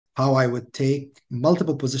how I would take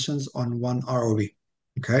multiple positions on one ROB.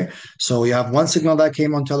 Okay, so you have one signal that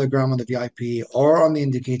came on Telegram on the VIP or on the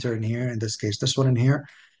indicator in here, in this case, this one in here.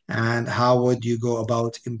 And how would you go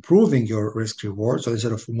about improving your risk reward? So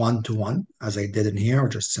instead of 1-to-1, as I did in here, or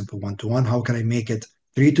just simple 1-to-1, how can I make it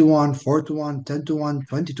 3-to-1, 4-to-1, 10-to-1,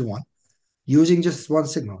 20-to-1, using just one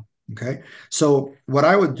signal? Okay, so what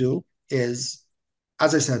I would do is,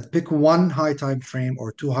 as I said, pick one high time frame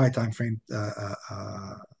or two high time frame,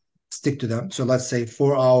 stick to them. So let's say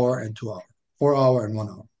 4 hour and 2 hour, 4 hour and 1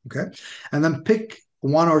 hour. Okay. And then pick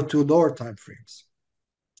one or two lower time frames.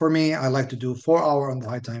 For me, I like to do 4 hour on the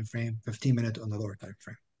high time frame, 15 minute on the lower time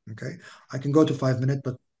frame. Okay. I can go to 5 minute,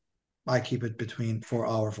 but I keep it between 4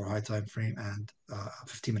 hour for high time frame and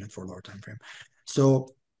 15 minute for lower time frame. So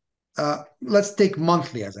let's take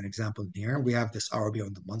monthly as an example here. We have this ROB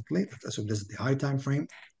on the monthly. So this is the high time frame.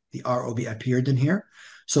 The ROB appeared in here.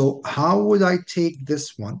 So how would I take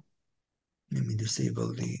this one? Let me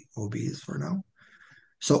disable the OBs for now.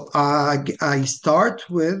 So I start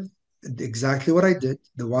with exactly what I did,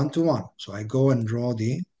 the 1-to-1. So I go and draw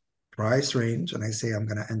the price range and I say I'm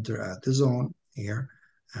going to enter at the zone here.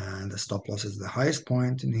 And the stop loss is the highest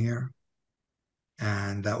point in here.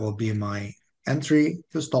 And that will be my entry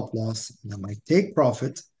to stop loss. And then my take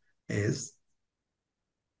profit is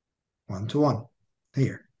 1-to-1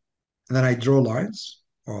 here. And then I draw lines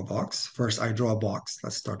or a box. First, I draw a box.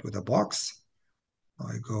 Let's start with a box.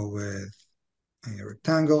 I go with a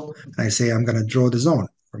rectangle. And I say I'm going to draw the zone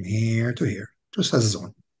from here to here, just as a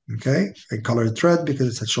zone. Okay. I color it red because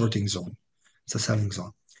it's a shorting zone. It's a selling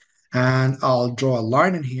zone. And I'll draw a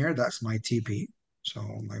line in here. That's my TP. So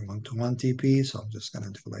my 1-to-1 TP. So I'm just going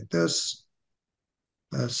to do like this,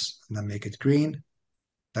 and then make it green.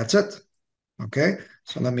 That's it. Okay.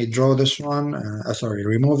 So let me draw this one. Sorry,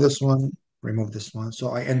 remove this one, remove this one.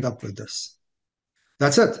 So I end up with this.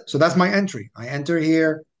 That's it. So that's my entry. I enter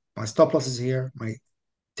here. My stop loss is here. My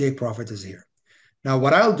take profit is here. Now,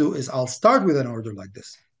 what I'll do is I'll start with an order like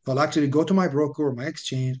this. So I'll actually go to my broker or my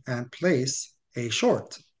exchange and place a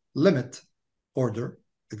short limit order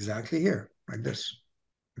exactly here, like this.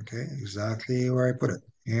 Okay, exactly where I put it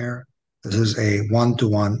here. This is a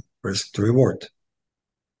 1-to-1 risk to reward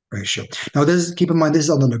ratio. Now, this is, keep in mind, this is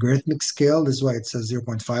on the logarithmic scale. This is why it says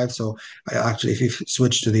 0.5. So actually, if you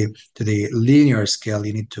switch to the linear scale,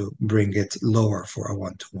 you need to bring it lower for a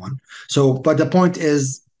 1-to-1. So, but the point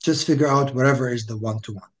is, just figure out wherever is the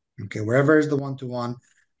 1-to-1. Okay, wherever is the 1-to-1,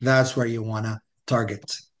 that's where you want to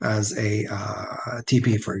target as a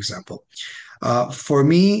TP, for example. For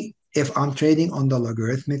me, if I'm trading on the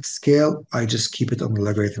logarithmic scale, I just keep it on the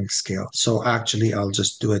logarithmic scale. So actually, I'll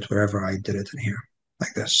just do it wherever I did it in here,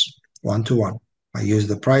 like this, 1-to-1. I use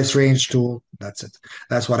the price range tool. That's it.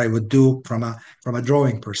 That's what I would do from a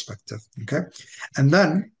drawing perspective. Okay, and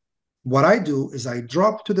then what I do is I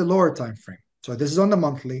drop to the lower time frame. So this is on the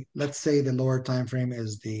monthly. Let's say the lower time frame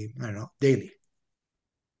is the, I don't know, daily.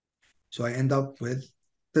 So I end up with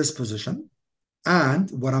this position. And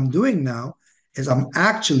what I'm doing now is I'm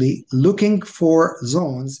actually looking for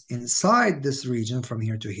zones inside this region from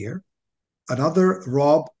here to here, another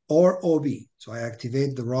ROB or OB. So I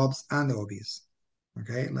activate the ROBs and the OBs.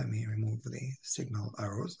 Okay, let me remove the signal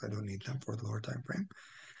arrows. I don't need them for the lower time frame.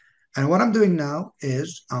 And what I'm doing now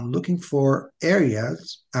is I'm looking for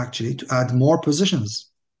areas actually to add more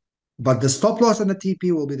positions, but the stop loss and the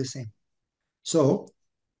TP will be the same. So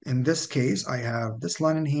in this case, I have this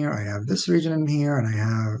line in here, I have this region in here, and I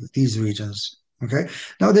have these regions. Okay.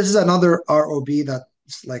 Now this is another ROB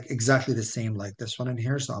that's like exactly the same like this one in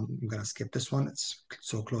here. So I'm going to skip this one. It's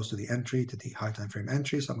so close to the entry, to the high time frame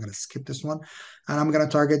entry. So I'm going to skip this one. And I'm going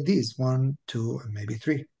to target these 1, 2, and maybe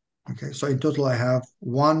 3. Okay. So in total, I have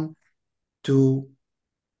 1, 2,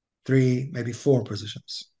 3, maybe 4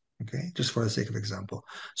 positions. Okay. Just for the sake of example.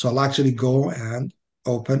 So I'll actually go and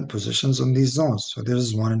open positions on these zones. So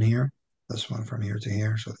there's one in here, this one from here to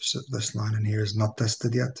here. So this line in here is not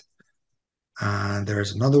tested yet. And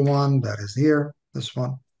there's another one that is here, this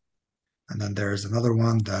one. And then there's another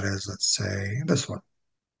one that is, let's say, this one,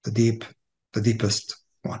 the deepest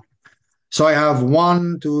one. So I have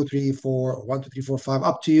 1, 2, 3, 4, 1, 2, 3, 4, 5,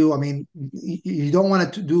 up to you. I mean, you don't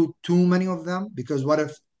want to do too many of them because what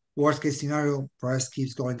if worst case scenario, price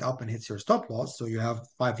keeps going up and hits your stop loss? So you have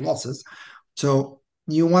 5 losses. So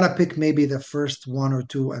you want to pick maybe the first 1 or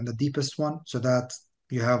 2 and the deepest one so that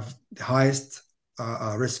you have the highest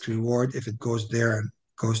risk reward if it goes there and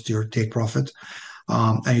goes to your take profit.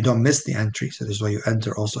 And you don't miss the entry. So this is why you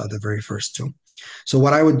enter also at the very first 2. So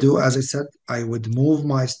what I would do, as I said, I would move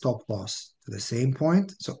my stop loss to the same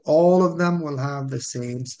point. So all of them will have the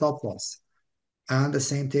same stop loss. and the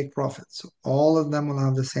same take profit. So all of them will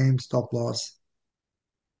have the same stop loss.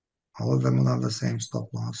 All of them will have the same stop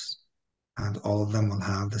loss, and all of them will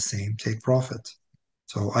have the same take profit.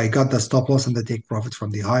 So I got the stop loss and the take profit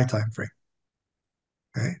from the high time frame.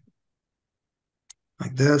 Okay,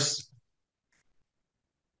 like this,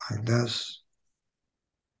 like this.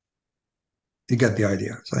 You get the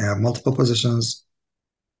idea. So I have multiple positions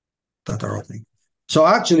that are opening. So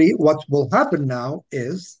actually, what will happen now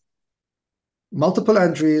is multiple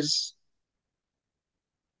entries,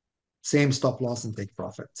 same stop loss and take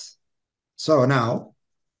profits. So now,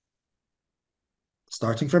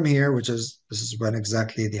 starting from here, which is this is when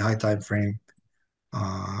exactly the high time frame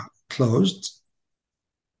closed.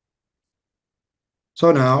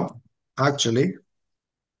 So now, actually,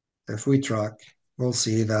 if we track, we'll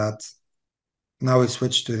see that now we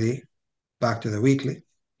switch to the back to the weekly,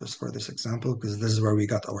 just for this example, because this is where we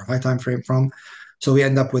got our high time frame from. So we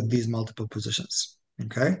end up with these multiple positions.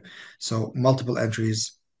 Okay, so multiple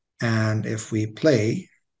entries, and if we play,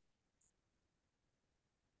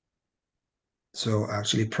 so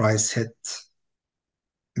actually price hit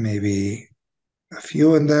maybe a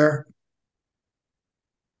few in there.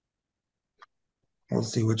 We'll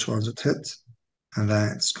see which ones it hit. And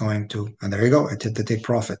then it's going to, and there you go, it hit the take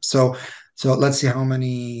profit. So let's see how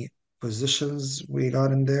many positions we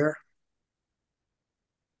got in there.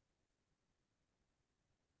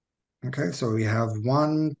 Okay, so we have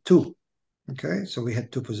one, two. Okay, so we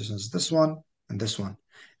hit two positions, this one and this one.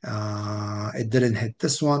 It didn't hit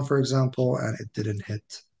this one, for example, and it didn't hit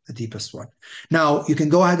the deepest one. Now, you can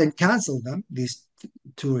go ahead and cancel them, these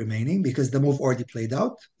two remaining, because the move already played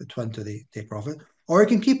out. It went to the take profit. Or you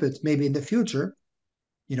can keep it. Maybe in the future,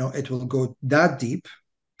 it will go that deep.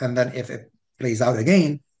 And then if it plays out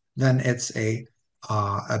again, then it's a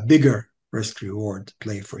bigger risk reward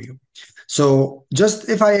play for you. So just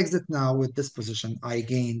if I exit now with this position, I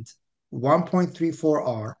gained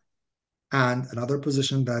 1.34R and another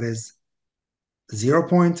position that is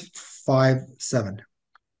 0.57.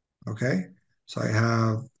 Okay. So I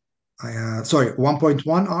have, sorry,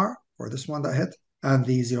 1.1R for this one that hit and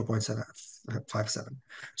the 0.757.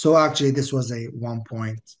 So actually this was a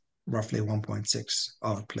roughly 1.6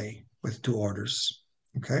 R play with two orders.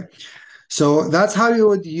 Okay. So that's how you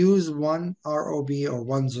would use one ROB or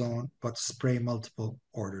one zone, but spray multiple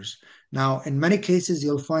orders. Now, in many cases,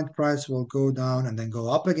 you'll find price will go down and then go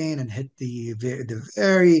up again and hit the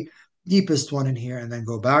very deepest one in here and then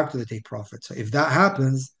go back to the take profit. So if that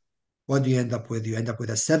happens, what do you end up with? You end up with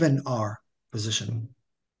a 7R position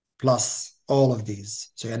plus all of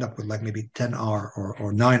these. So you end up with like maybe 10R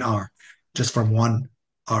or 9R just from one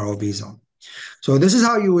ROB zone. So this is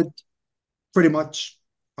how you would pretty much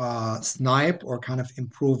snipe or kind of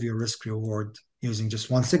improve your risk reward using just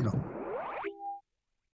one signal.